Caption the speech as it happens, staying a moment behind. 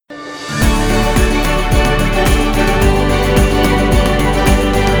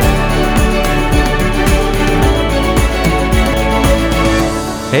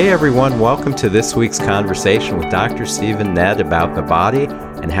Hey everyone, welcome to this week's conversation with Dr. Stephen Ned about the body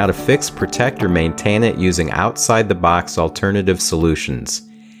and how to fix, protect, or maintain it using outside-the-box alternative solutions.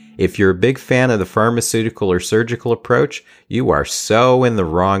 If you're a big fan of the pharmaceutical or surgical approach, you are so in the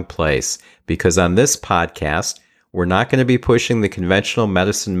wrong place, because on this podcast, we're not going to be pushing the conventional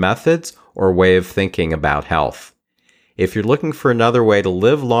medicine methods or way of thinking about health. If you're looking for another way to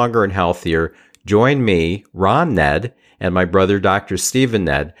live longer and healthier, join me, Ron Ned, and my brother, Dr. Stephen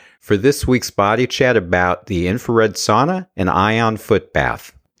Ned, for this week's body chat about the infrared sauna and ion foot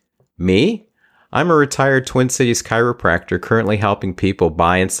bath. Me? I'm a retired Twin Cities chiropractor currently helping people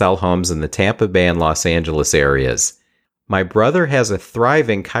buy and sell homes in the Tampa Bay and Los Angeles areas. My brother has a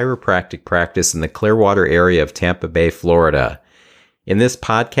thriving chiropractic practice in the Clearwater area of Tampa Bay, Florida. In this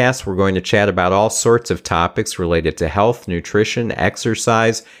podcast, we're going to chat about all sorts of topics related to health, nutrition,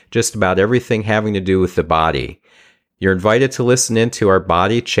 exercise, just about everything having to do with the body. You're invited to listen into our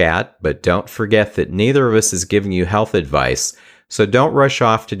body chat, but don't forget that neither of us is giving you health advice, so don't rush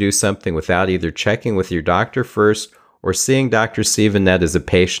off to do something without either checking with your doctor first or seeing Dr. Stephen Ned as a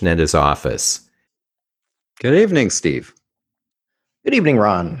patient at his office. Good evening, Steve. Good evening,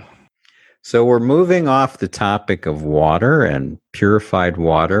 Ron. So we're moving off the topic of water and purified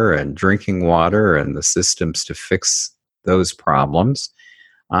water and drinking water and the systems to fix those problems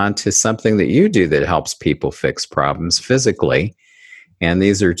onto something that you do that helps people fix problems physically. And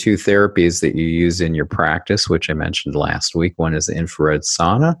these are two therapies that you use in your practice, which I mentioned last week. One is the infrared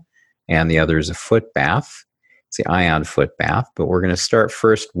sauna, and the other is a foot bath. It's the ion foot bath, but we're going to start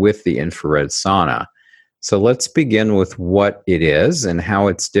first with the infrared sauna. So let's begin with what it is and how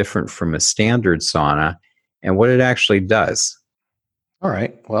it's different from a standard sauna and what it actually does. All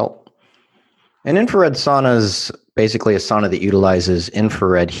right. Well, an infrared sauna is basically a sauna that utilizes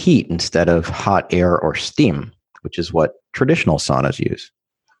infrared heat instead of hot air or steam, which is what traditional saunas use.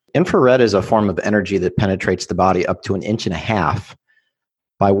 Infrared is a form of energy that penetrates the body up to 1.5 inches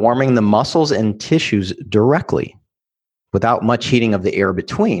by warming the muscles and tissues directly without much heating of the air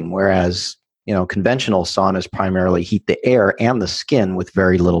between, whereas conventional saunas primarily heat the air and the skin with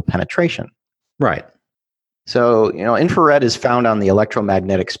very little penetration. Right. So, infrared is found on the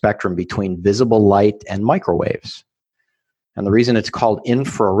electromagnetic spectrum between visible light and microwaves. And the reason it's called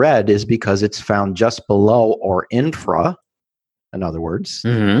infrared is because it's found just below, or infra, in other words,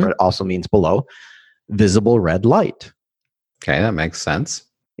 it also means below, visible red light. Okay, that makes sense.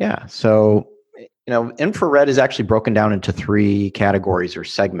 Yeah. So, infrared is actually broken down into 3 categories or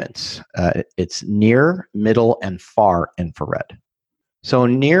segments. It's near, middle, and far infrared. So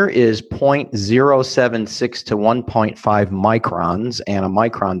near is 0.076 to 1.5 microns, and a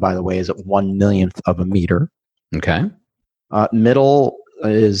micron, by the way, is 1/1,000,000th of a meter. Okay. Middle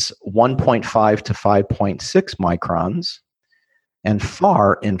is 1.5 to 5.6 microns, and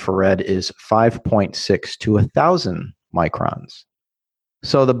far infrared is 5.6 to 1,000 microns.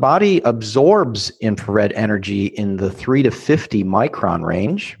 So the body absorbs infrared energy in the 3 to 50 micron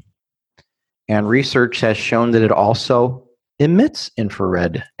range, and research has shown that it also emits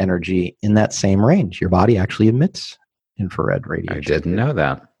infrared energy in that same range. Your body actually emits infrared radiation. I didn't know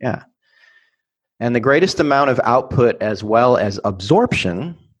that. Yeah. And the greatest amount of output as well as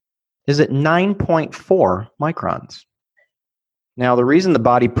absorption is at 9.4 microns. Now, the reason the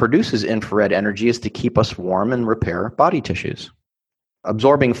body produces infrared energy is to keep us warm and repair body tissues.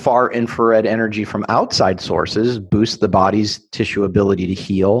 Absorbing far infrared energy from outside sources boosts the body's tissue ability to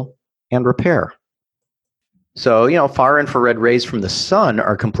heal and repair. So, far infrared rays from the sun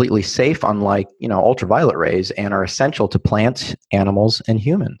are completely safe, unlike, ultraviolet rays, and are essential to plants, animals, and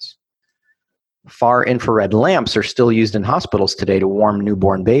humans. Far infrared lamps are still used in hospitals today to warm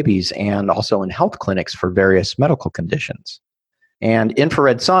newborn babies and also in health clinics for various medical conditions. And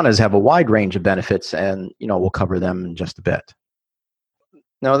infrared saunas have a wide range of benefits, and, we'll cover them in just a bit.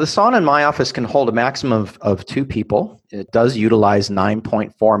 Now, the sauna in my office can hold a maximum of 2 people. It does utilize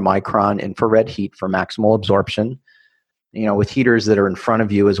 9.4 micron infrared heat for maximal absorption, with heaters that are in front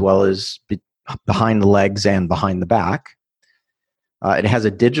of you as well as behind the legs and behind the back. It has a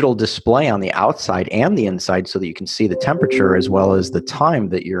digital display on the outside and the inside so that you can see the temperature as well as the time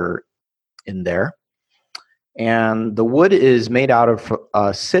that you're in there. And the wood is made out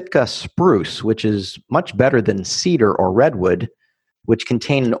of Sitka spruce, which is much better than cedar or redwood, which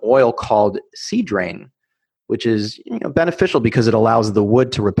contain an oil called sea drain, which is beneficial because it allows the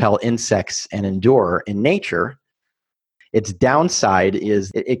wood to repel insects and endure in nature. Its downside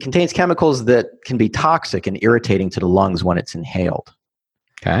is it contains chemicals that can be toxic and irritating to the lungs when it's inhaled.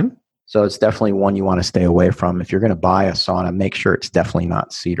 Okay. So it's definitely one you want to stay away from. If you're going to buy a sauna, make sure it's definitely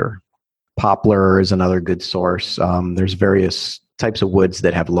not cedar. Poplar is another good source. There's various types of woods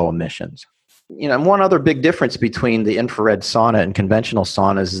that have low emissions. And one other big difference between the infrared sauna and conventional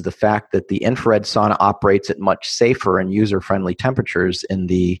saunas is the fact that the infrared sauna operates at much safer and user-friendly temperatures in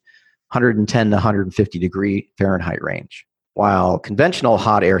the 110 to 150 degree Fahrenheit range, while conventional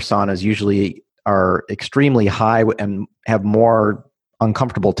hot air saunas usually are extremely high and have more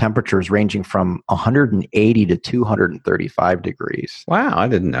uncomfortable temperatures ranging from 180 to 235 degrees. Wow, I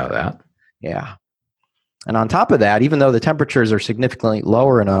didn't know that. Yeah. And on top of that, even though the temperatures are significantly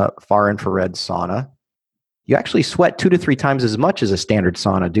lower in a far infrared sauna, you actually sweat 2 to 3 times as much as a standard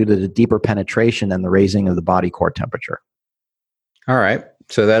sauna due to the deeper penetration and the raising of the body core temperature. All right.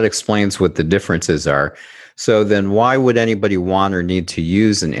 So that explains what the differences are. So then why would anybody want or need to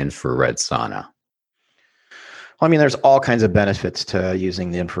use an infrared sauna? Well, I mean, there's all kinds of benefits to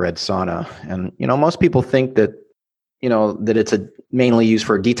using the infrared sauna. And, most people think that, that it's mainly used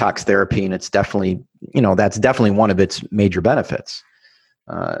for detox therapy, and it's definitely, that's definitely one of its major benefits.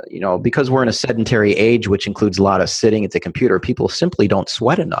 Because we're in a sedentary age, which includes a lot of sitting at the computer, people simply don't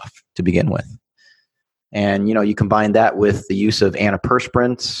sweat enough to begin with. And, you combine that with the use of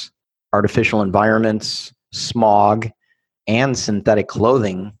antiperspirants, artificial environments, smog, and synthetic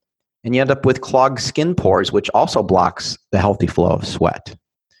clothing, and you end up with clogged skin pores, which also blocks the healthy flow of sweat.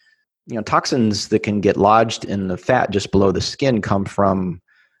 Toxins that can get lodged in the fat just below the skin come from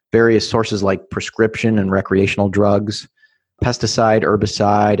various sources like prescription and recreational drugs, pesticide,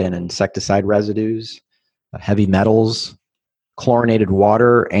 herbicide, and insecticide residues, heavy metals, chlorinated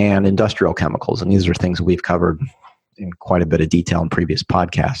water, and industrial chemicals. And these are things we've covered in quite a bit of detail in previous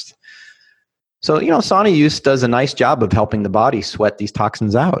podcasts. So, sauna use does a nice job of helping the body sweat these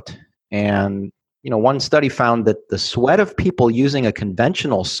toxins out. And, one study found that the sweat of people using a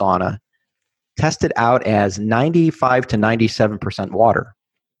conventional sauna tested out as 95 to 97% water,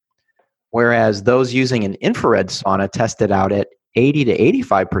 whereas those using an infrared sauna tested out at 80 to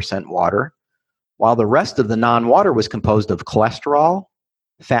 85% water, while the rest of the non-water was composed of cholesterol,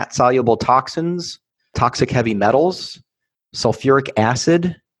 fat-soluble toxins, toxic heavy metals, sulfuric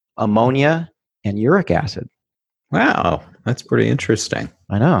acid, ammonia, and uric acid. Wow, that's pretty interesting.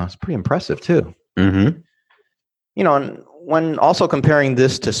 I know, it's pretty impressive too. Mm-hmm. And when also comparing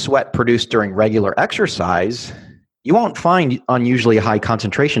this to sweat produced during regular exercise, you won't find unusually high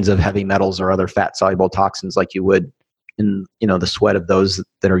concentrations of heavy metals or other fat-soluble toxins like you would in the sweat of those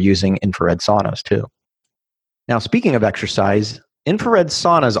that are using infrared saunas too. Now, speaking of exercise, infrared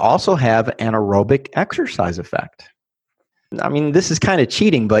saunas also have an aerobic exercise effect. I mean, this is kind of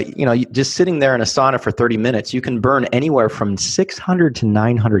cheating, but just sitting there in a sauna for 30 minutes, you can burn anywhere from 600 to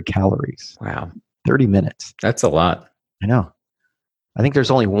 900 calories. Wow. 30 minutes. That's a lot. I know. I think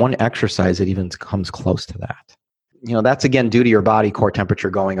there's only one exercise that even comes close to that. That's again due to your body core temperature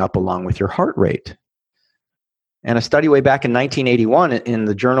going up along with your heart rate. And a study way back in 1981 in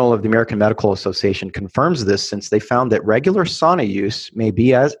the Journal of the American Medical Association confirms this, since they found that regular sauna use may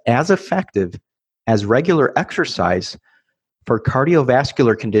be as effective as regular exercise for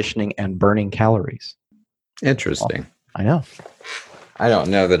cardiovascular conditioning and burning calories. Interesting. Well, I know. I don't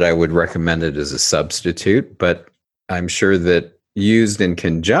know that I would recommend it as a substitute, but I'm sure that used in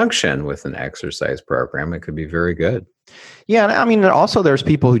conjunction with an exercise program, it could be very good. Yeah, and I mean, also there's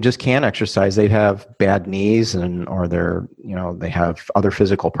people who just can't exercise. They have bad knees or they have other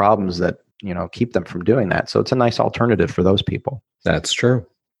physical problems that, keep them from doing that. So it's a nice alternative for those people. That's true.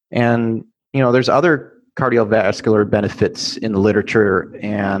 And, there's other cardiovascular benefits in the literature,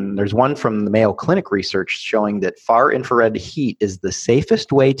 and there's one from the Mayo Clinic research showing that far infrared heat is the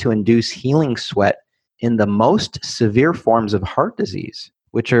safest way to induce healing sweat in the most severe forms of heart disease,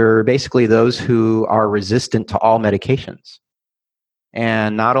 which are basically those who are resistant to all medications.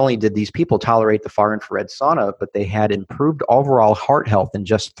 And not only did these people tolerate the far infrared sauna, but they had improved overall heart health in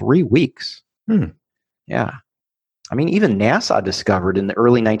just 3 weeks. Yeah. I mean, even NASA discovered in the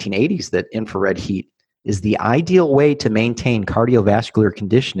early 1980s that infrared heat is the ideal way to maintain cardiovascular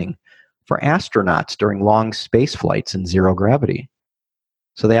conditioning for astronauts during long space flights in zero gravity.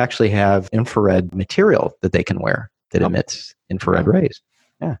 So they actually have infrared material that they can wear that emits infrared rays.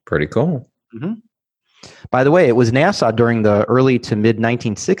 Yeah. Pretty cool. Mm-hmm. By the way, it was NASA during the early to mid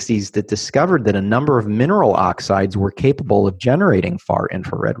 1960s that discovered that a number of mineral oxides were capable of generating far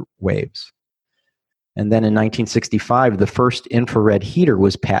infrared waves. And then in 1965, the first infrared heater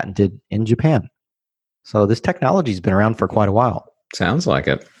was patented in Japan. So this technology has been around for quite a while. Sounds like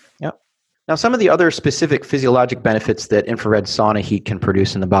it. Yep. Now, some of the other specific physiologic benefits that infrared sauna heat can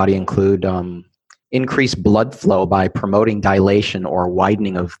produce in the body include increased blood flow by promoting dilation or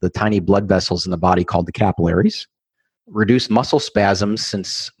widening of the tiny blood vessels in the body called the capillaries, reduce muscle spasms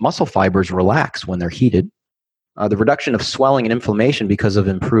since muscle fibers relax when they're heated, The reduction of swelling and inflammation because of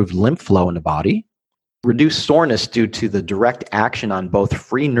improved lymph flow in the body. Reduced soreness due to the direct action on both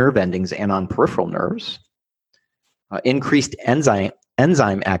free nerve endings and on peripheral nerves. Increased enzyme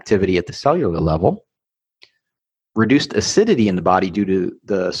activity at the cellular level. Reduced acidity in the body due to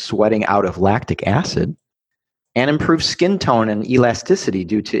the sweating out of lactic acid. And improved skin tone and elasticity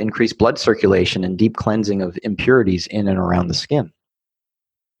due to increased blood circulation and deep cleansing of impurities in and around the skin.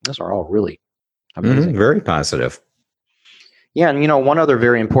 Those are all really amazing. Very positive. Yeah, and one other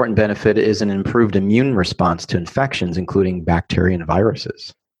very important benefit is an improved immune response to infections, including bacteria and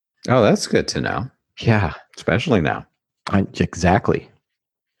viruses. Oh, that's good to know. Yeah. Especially now. Exactly.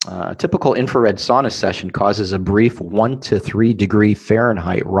 A typical infrared sauna session causes a brief 1 to 3 degree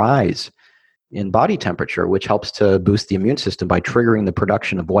Fahrenheit rise in body temperature, which helps to boost the immune system by triggering the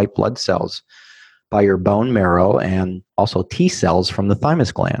production of white blood cells by your bone marrow and also T cells from the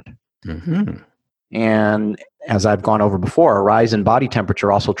thymus gland. Mm-hmm. And as I've gone over before, a rise in body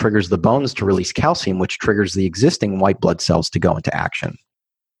temperature also triggers the bones to release calcium, which triggers the existing white blood cells to go into action.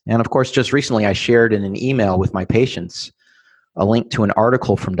 And of course, just recently I shared in an email with my patients a link to an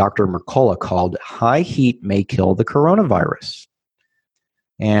article from Dr. Mercola called High Heat May Kill the Coronavirus.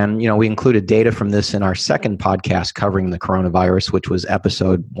 And, we included data from this in our second podcast covering the coronavirus, which was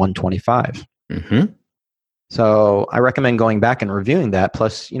episode 125. Mm-hmm. So I recommend going back and reviewing that.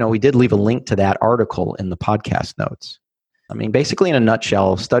 Plus, we did leave a link to that article in the podcast notes. Basically in a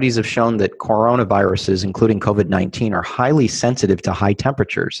nutshell, studies have shown that coronaviruses, including COVID-19, are highly sensitive to high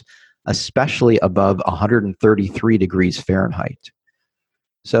temperatures, especially above 133 degrees Fahrenheit.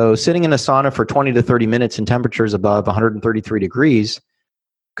 So sitting in a sauna for 20 to 30 minutes in temperatures above 133 degrees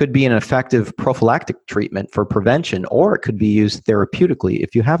could be an effective prophylactic treatment for prevention, or it could be used therapeutically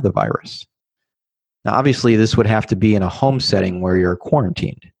if you have the virus. Now, obviously, this would have to be in a home setting where you're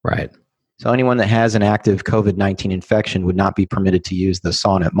quarantined. Right. So anyone that has an active COVID-19 infection would not be permitted to use the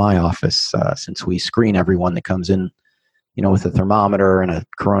sauna at my office since we screen everyone that comes in, with a thermometer and a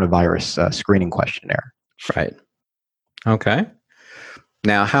coronavirus screening questionnaire. Right. Okay.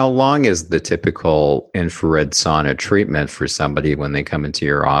 Now, how long is the typical infrared sauna treatment for somebody when they come into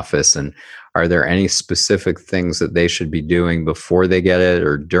your office? And are there any specific things that they should be doing before they get it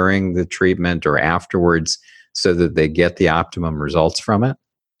or during the treatment or afterwards so that they get the optimum results from it?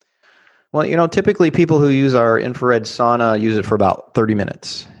 Well, typically people who use our infrared sauna use it for about 30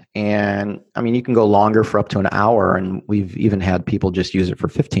 minutes. And you can go longer for up to an hour, and we've even had people just use it for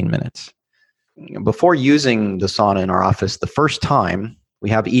 15 minutes. Before using the sauna in our office the first time, we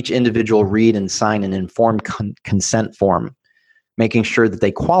have each individual read and sign an informed consent form, making sure that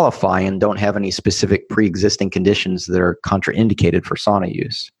they qualify and don't have any specific pre-existing conditions that are contraindicated for sauna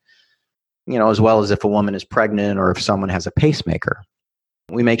use. As well as if a woman is pregnant or if someone has a pacemaker.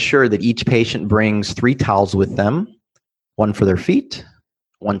 We make sure that each patient brings 3 towels with them, one for their feet,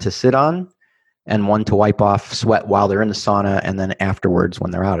 one to sit on, and one to wipe off sweat while they're in the sauna and then afterwards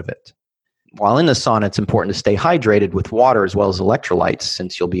when they're out of it. While in the sauna, it's important to stay hydrated with water as well as electrolytes,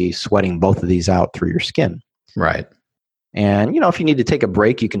 since you'll be sweating both of these out through your skin. Right. And, if you need to take a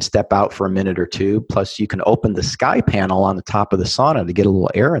break, you can step out for a minute or two. Plus, you can open the sky panel on the top of the sauna to get a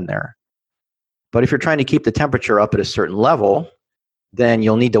little air in there. But if you're trying to keep the temperature up at a certain level, then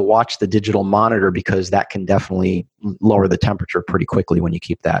you'll need to watch the digital monitor, because that can definitely lower the temperature pretty quickly when you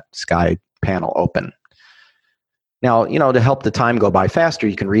keep that sky panel open. Now, to help the time go by faster,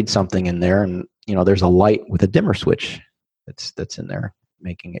 you can read something in there, and, there's a light with a dimmer switch that's in there,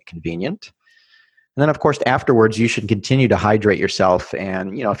 making it convenient. And then, of course, afterwards, you should continue to hydrate yourself.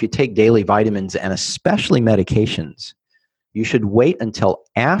 And, if you take daily vitamins and especially medications, you should wait until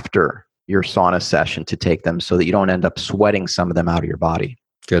after your sauna session to take them so that you don't end up sweating some of them out of your body.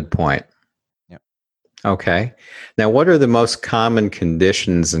 Good point. Yeah. Okay. Now, what are the most common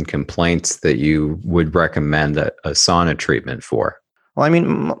conditions and complaints that you would recommend a sauna treatment for? Well,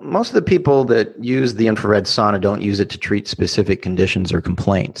 most of the people that use the infrared sauna don't use it to treat specific conditions or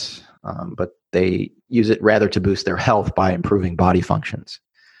complaints, but they use it rather to boost their health by improving body functions.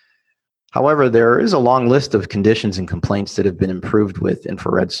 However, there is a long list of conditions and complaints that have been improved with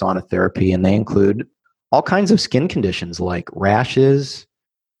infrared sauna therapy, and they include all kinds of skin conditions like rashes,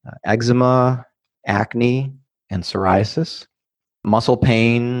 eczema, acne, and psoriasis, muscle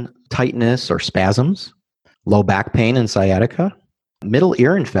pain, tightness or spasms, low back pain and sciatica, middle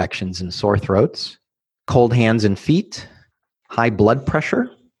ear infections and sore throats, cold hands and feet, high blood pressure,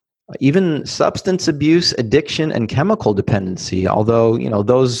 even substance abuse, addiction, and chemical dependency. Although,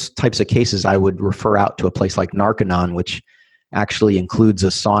 those types of cases, I would refer out to a place like Narconon, which actually includes a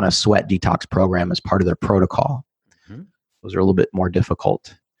sauna sweat detox program as part of their protocol. Mm-hmm. Those are a little bit more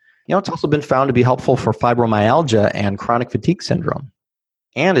difficult. It's also been found to be helpful for fibromyalgia and chronic fatigue syndrome.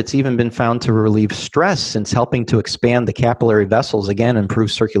 And it's even been found to relieve stress since helping to expand the capillary vessels, again,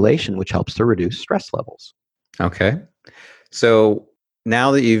 improve circulation, which helps to reduce stress levels. Okay. So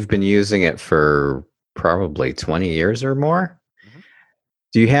now that you've been using it for probably 20 years or more,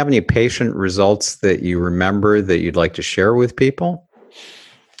 do you have any patient results that you remember that you'd like to share with people?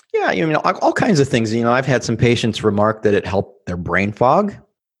 Yeah, all kinds of things. I've had some patients remark that it helped their brain fog.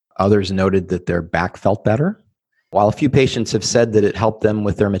 Others noted that their back felt better, while a few patients have said that it helped them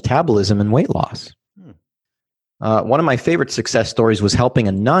with their metabolism and weight loss. One of my favorite success stories was helping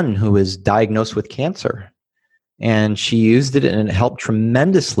a nun who was diagnosed with cancer. And she used it, and it helped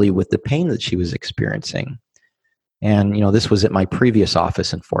tremendously with the pain that she was experiencing. And, this was at my previous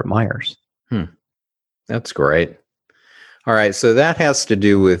office in Fort Myers. That's great. All right. So that has to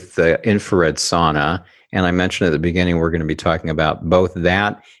do with the infrared sauna. And I mentioned at the beginning, we're going to be talking about both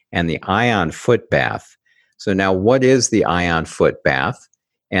that and the ion foot bath. So now, what is the ion foot bath?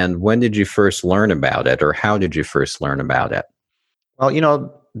 And when did you first learn about it, or how did you first learn about it?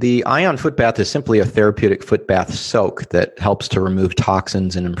 Well, the ion foot bath is simply a therapeutic foot bath soak that helps to remove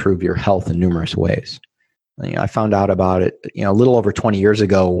toxins and improve your health in numerous ways. I found out about it, a little over 20 years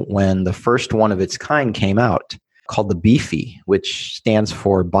ago when the first one of its kind came out, called the BFE, which stands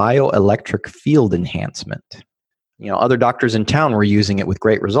for Bioelectric Field Enhancement. Other doctors in town were using it with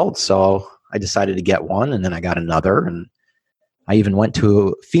great results, so I decided to get one, and then I got another, and I even went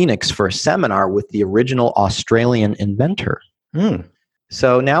to Phoenix for a seminar with the original Australian inventor.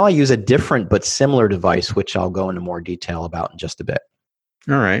 So now I use a different but similar device, which I'll go into more detail about in just a bit.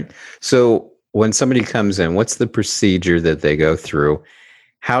 All right. So when somebody comes in, what's the procedure that they go through?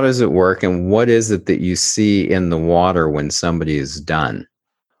 How does it work? And what is it that you see in the water when somebody is done?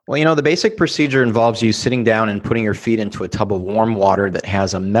 Well, the basic procedure involves you sitting down and putting your feet into a tub of warm water that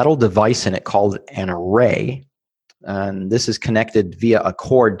has a metal device in it called an array. And this is connected via a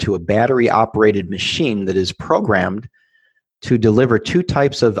cord to a battery-operated machine that is programmed to deliver two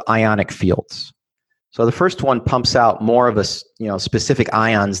types of ionic fields. So the first one pumps out more of specific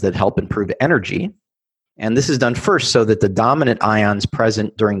ions that help improve energy. And this is done first so that the dominant ions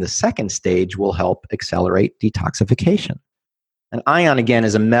present during the second stage will help accelerate detoxification. An ion, again,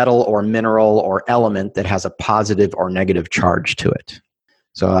 is a metal or mineral or element that has a positive or negative charge to it.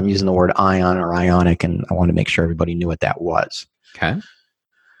 So I'm using the word ion or ionic, and I want to make sure everybody knew what that was. Okay.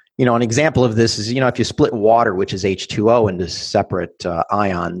 An example of this is, if you split water, which is H2O, into separate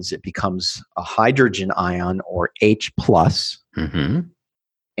ions, it becomes a hydrogen ion, or H+,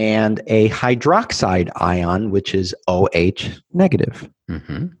 and a hydroxide ion, which is OH negative,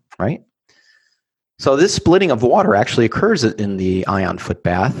 right? So this splitting of water actually occurs in the ion foot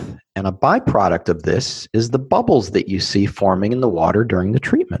bath, and a byproduct of this is the bubbles that you see forming in the water during the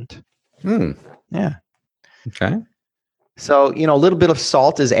treatment. Yeah. Okay. So, a little bit of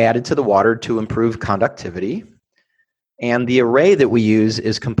salt is added to the water to improve conductivity. And the array that we use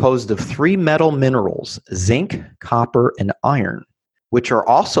is composed of 3 metal minerals, zinc, copper, and iron, which are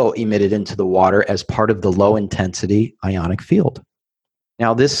also emitted into the water as part of the low-intensity ionic field.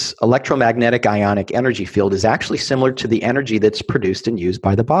 Now, this electromagnetic ionic energy field is actually similar to the energy that's produced and used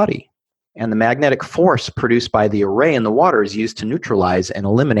by the body. And the magnetic force produced by the array in the water is used to neutralize and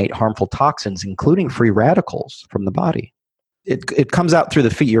eliminate harmful toxins, including free radicals, from the body. It comes out through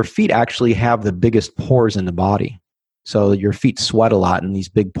the feet. Your feet actually have the biggest pores in the body. So your feet sweat a lot, and these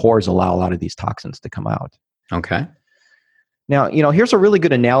big pores allow a lot of these toxins to come out. Okay. Now, here's a really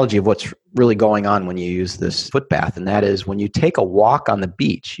good analogy of what's really going on when you use this foot bath, and that is when you take a walk on the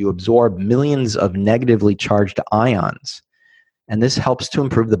beach, you absorb millions of negatively charged ions, and this helps to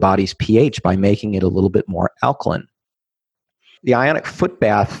improve the body's pH by making it a little bit more alkaline. The ionic foot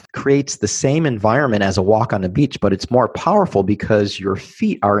bath creates the same environment as a walk on the beach, but it's more powerful because your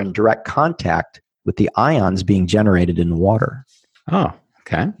feet are in direct contact with the ions being generated in the water. Oh,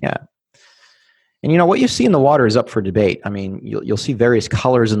 okay. Yeah. And what you see in the water is up for debate. I mean, you'll see various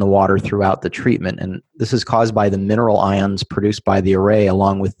colors in the water throughout the treatment, and this is caused by the mineral ions produced by the array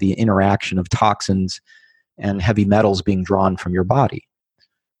along with the interaction of toxins and heavy metals being drawn from your body.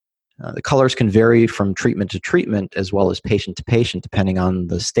 The colors can vary from treatment to treatment as well as patient to patient depending on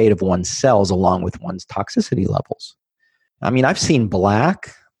the state of one's cells along with one's toxicity levels. I mean, I've seen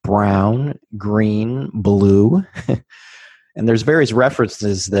black, brown, green, blue, and there's various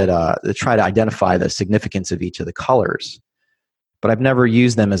references that try to identify the significance of each of the colors. But I've never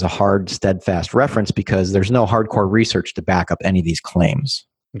used them as a hard, steadfast reference because there's no hardcore research to back up any of these claims.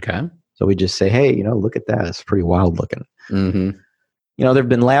 Okay. So we just say, hey, look at that. It's pretty wild looking. There have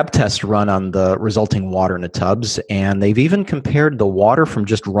been lab tests run on the resulting water in the tubs, and they've even compared the water from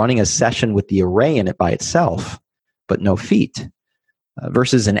just running a session with the array in it by itself, but no feet,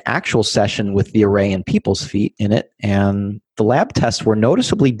 versus an actual session with the array and people's feet in it. And the lab tests were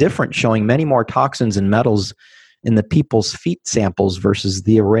noticeably different, showing many more toxins and metals in the people's feet samples versus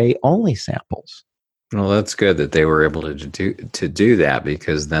the array only samples. Well, that's good that they were able to do that,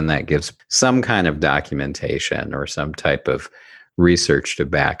 because then that gives some kind of documentation or some type of research to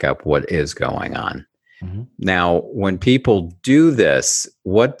back up what is going on. Mm-hmm. Now, when people do this,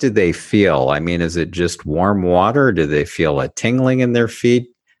 what do they feel? I mean, is it just warm water? Do they feel a tingling in their feet?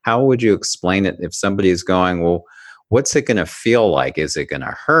 How would you explain it if somebody is going, well, what's it going to feel like? Is it going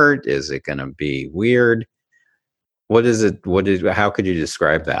to hurt? Is it going to be weird? What is it? How could you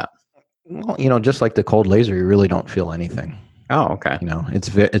describe that? Well, just like the cold laser, you really don't feel anything. Oh, okay.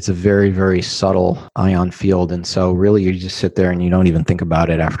 It's a very, very subtle ion field. And so really you just sit there and you don't even think about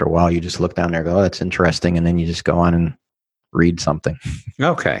it after a while. You just look down there and go, oh, that's interesting. And then you just go on and read something.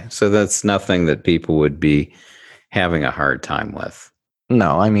 Okay. So that's nothing that people would be having a hard time with.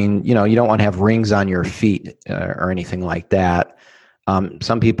 No, I mean, you don't want to have rings on your feet or anything like that.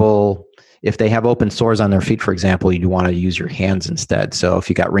 Some people, if they have open sores on their feet, for example, you want to use your hands instead. So if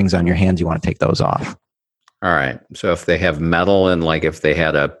you got rings on your hands, you want to take those off. All right. So if they have metal and like if they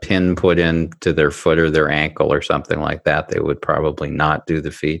had a pin put into their foot or their ankle or something like that, they would probably not do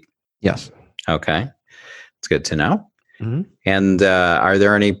the feet? Yes. Okay. It's good to know. Mm-hmm. And are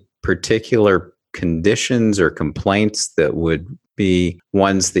there any particular conditions or complaints that would be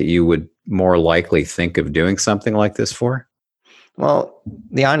ones that you would more likely think of doing something like this for? Well,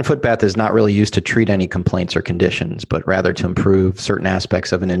 the ion foot bath is not really used to treat any complaints or conditions, but rather to improve certain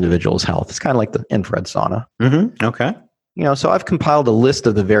aspects of an individual's health. It's kind of like the infrared sauna. Mm-hmm. Okay. So I've compiled a list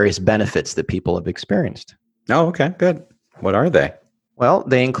of the various benefits that people have experienced. Oh, okay. Good. What are they? Well,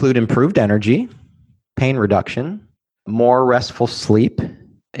 they include improved energy, pain reduction, more restful sleep,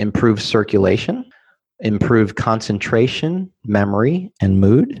 improved circulation, improved concentration, memory, and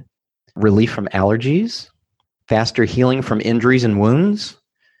mood, relief from allergies, faster healing from injuries and wounds,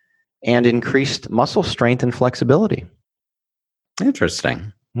 and increased muscle strength and flexibility.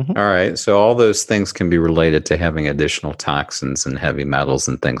 Interesting. Mm-hmm. All right. So all those things can be related to having additional toxins and heavy metals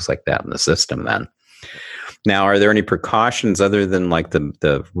and things like that in the system then. Now, are there any precautions other than like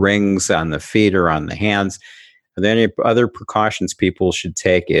the rings on the feet or on the hands? Are there any other precautions people should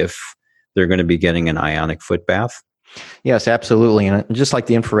take if they're going to be getting an ionic foot bath? Yes, absolutely. And just like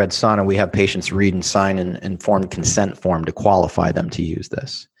the infrared sauna, we have patients read and sign an informed consent form to qualify them to use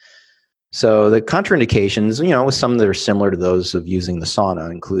this. So the contraindications, with some that are similar to those of using the sauna,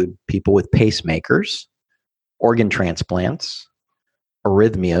 include people with pacemakers, organ transplants,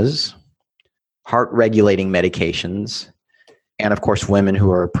 arrhythmias, heart regulating medications, and of course, women who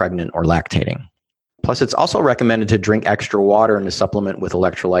are pregnant or lactating. Plus, it's also recommended to drink extra water and to supplement with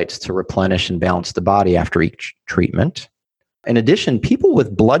electrolytes to replenish and balance the body after each treatment. In addition, people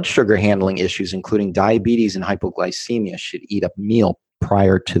with blood sugar handling issues, including diabetes and hypoglycemia, should eat a meal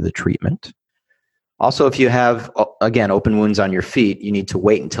prior to the treatment. Also, if you have, again, open wounds on your feet, you need to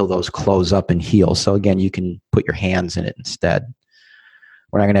wait until those close up and heal. So again, you can put your hands in it instead.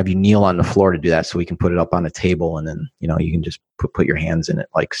 We're not going to have you kneel on the floor to do that, so we can put it up on a table and then, you can just put your hands in it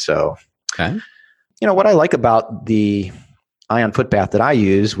like so. Okay. What I like about the ion foot bath that I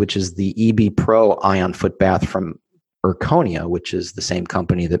use, which is the EB Pro ion foot bath from Erconia, which is the same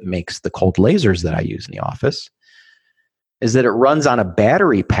company that makes the cold lasers that I use in the office, is that it runs on a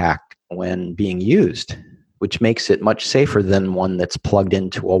battery pack when being used, which makes it much safer than one that's plugged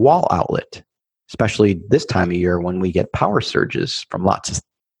into a wall outlet, especially this time of year when we get power surges from lots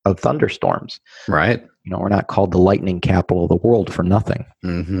of thunderstorms. Right. We're not called the lightning capital of the world for nothing.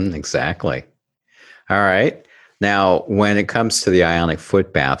 Mm-hmm, exactly. All right. Now, when it comes to the ionic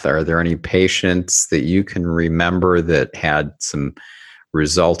foot bath, are there any patients that you can remember that had some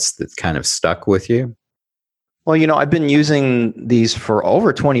results that kind of stuck with you? Well, I've been using these for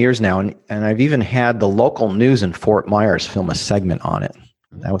over 20 years now, and I've even had the local news in Fort Myers film a segment on it.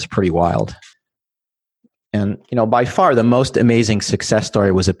 That was pretty wild. And, by far the most amazing success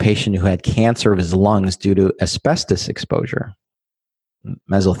story was a patient who had cancer of his lungs due to asbestos exposure,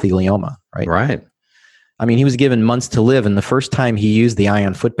 mesothelioma, right? Right. I mean, he was given months to live, and the first time he used the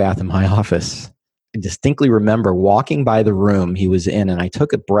ion foot bath in my office, I distinctly remember walking by the room he was in, and I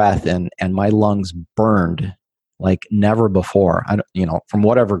took a breath, and my lungs burned like never before, from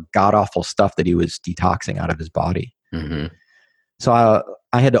whatever god-awful stuff that he was detoxing out of his body. Mm-hmm. So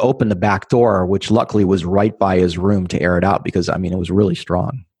I had to open the back door, which luckily was right by his room, to air it out because, it was really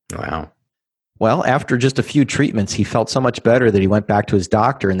strong. Wow. Well, after just a few treatments, he felt so much better that he went back to his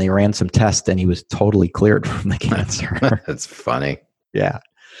doctor and they ran some tests and he was totally cleared from the cancer. That's funny. Yeah.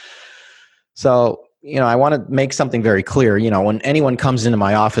 So, I want to make something very clear. When anyone comes into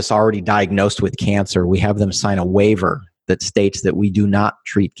my office already diagnosed with cancer, we have them sign a waiver that states that we do not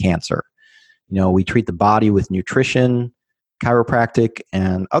treat cancer. We treat the body with nutrition, chiropractic,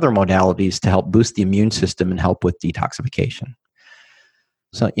 and other modalities to help boost the immune system and help with detoxification.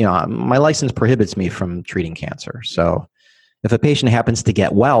 So, my license prohibits me from treating cancer. So if a patient happens to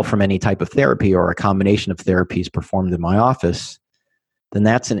get well from any type of therapy or a combination of therapies performed in my office, then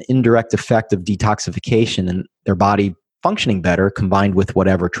that's an indirect effect of detoxification and their body functioning better combined with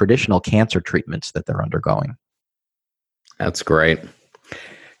whatever traditional cancer treatments that they're undergoing. That's great.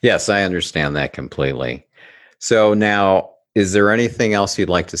 Yes, I understand that completely. So now, is there anything else you'd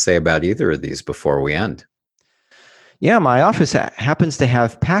like to say about either of these before we end? Yeah, my office happens to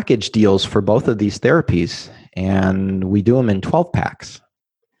have package deals for both of these therapies, and we do them in 12 packs.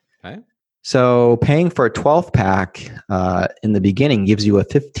 Okay. So paying for a 12 pack in the beginning gives you a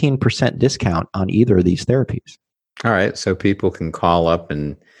 15% discount on either of these therapies. All right. So people can call up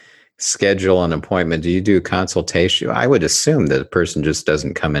and schedule an appointment. Do you do consultation? I would assume that a person just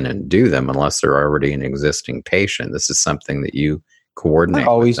doesn't come in and do them unless they're already an existing patient. This is something that you coordinate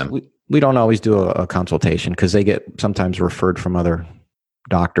with them. We don't always do a consultation because they get sometimes referred from other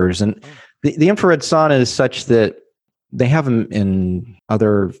doctors. And the infrared sauna is such that they have them in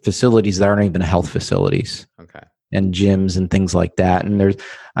other facilities that aren't even health facilities. Okay. And gyms and things like that. And there's,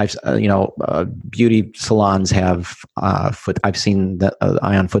 beauty salons have I've seen the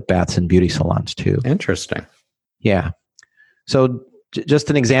ion foot baths in beauty salons too. Interesting. Yeah. So just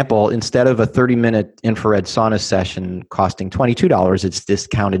an example, instead of a 30-minute infrared sauna session costing $22, it's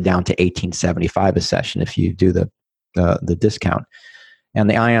discounted down to $18.75 a session if you do the discount. And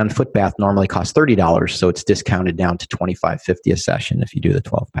the ion foot bath normally costs $30, so it's discounted down to $25.50 a session if you do the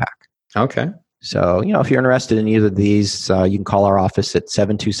 12-pack. Okay. So, if you're interested in either of these, you can call our office at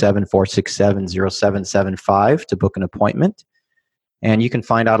 727-467-0775 to book an appointment. And you can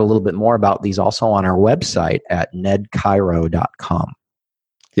find out a little bit more about these also on our website at nedchiro.com.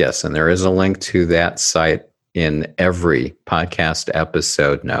 Yes, and there is a link to that site in every podcast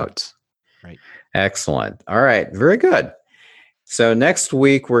episode notes. Right. Excellent. All right. Very good. So next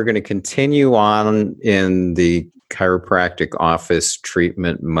week, we're going to continue on in the chiropractic office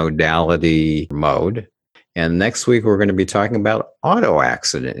treatment modality mode. And next week, we're going to be talking about auto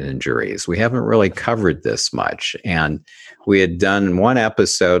accident injuries. We haven't really covered this much. And we had done one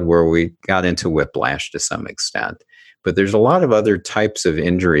episode where we got into whiplash to some extent. But there's a lot of other types of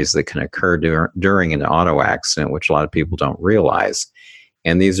injuries that can occur during an auto accident, which a lot of people don't realize.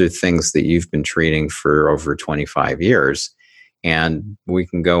 And these are things that you've been treating for over 25 years. And we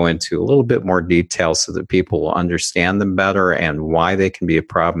can go into a little bit more detail so that people will understand them better and why they can be a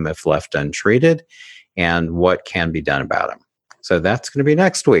problem if left untreated and what can be done about them. So that's going to be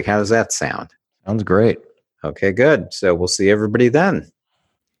next week. How does that sound? Sounds great. Okay, good. So we'll see everybody then.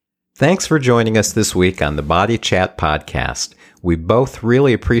 Thanks for joining us this week on the Body Chat Podcast. We both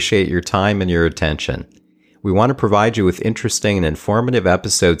really appreciate your time and your attention. We want to provide you with interesting and informative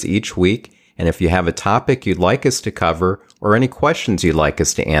episodes each week. And if you have a topic you'd like us to cover or any questions you'd like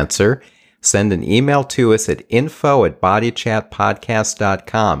us to answer, send an email to us at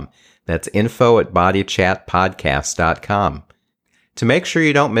info@bodychatpodcast.com. That's info@bodychatpodcast.com. To make sure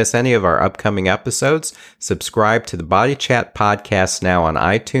you don't miss any of our upcoming episodes, subscribe to the Body Chat Podcast now on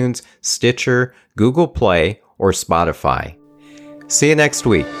iTunes, Stitcher, Google Play, or Spotify. See you next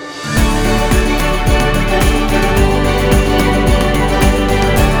week.